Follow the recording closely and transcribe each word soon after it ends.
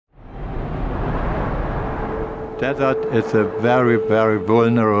desert is a very, very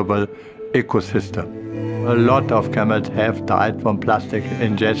vulnerable ecosystem. A lot of camels have died from plastic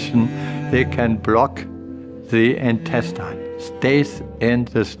ingestion. They can block the intestine, stays in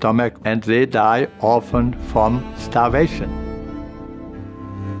the stomach, and they die often from starvation.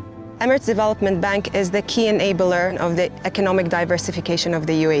 Emirates Development Bank is the key enabler of the economic diversification of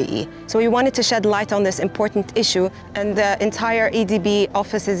the UAE. So we wanted to shed light on this important issue, and the entire EDB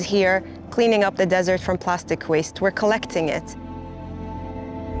office is here cleaning up the desert from plastic waste. We're collecting it.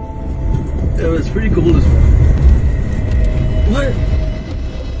 That was pretty cool, this one. What?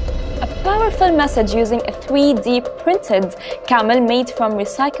 A powerful message using a 3D printed camel made from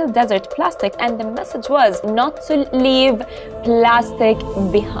recycled desert plastic, and the message was not to leave plastic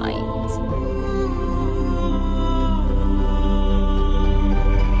behind.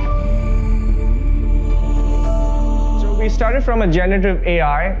 So we started from a generative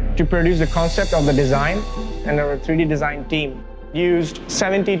AI to produce the concept of the design, and our 3D design team used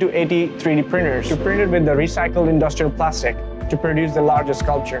 70 to 80 3D printers to print it with the recycled industrial plastic to produce the largest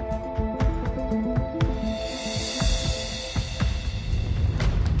sculpture.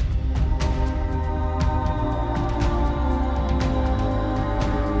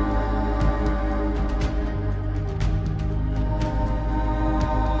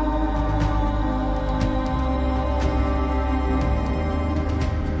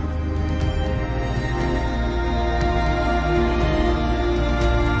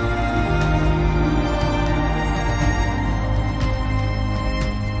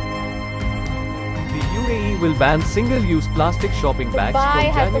 Will ban single-use plastic shopping bags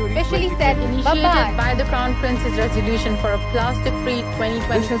Dubai from has January officially said initiated by the Crown Prince's resolution for a plastic-free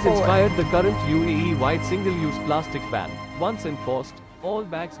 2024. This has inspired the current UAE-wide single-use plastic ban. Once enforced, all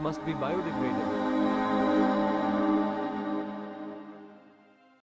bags must be biodegradable.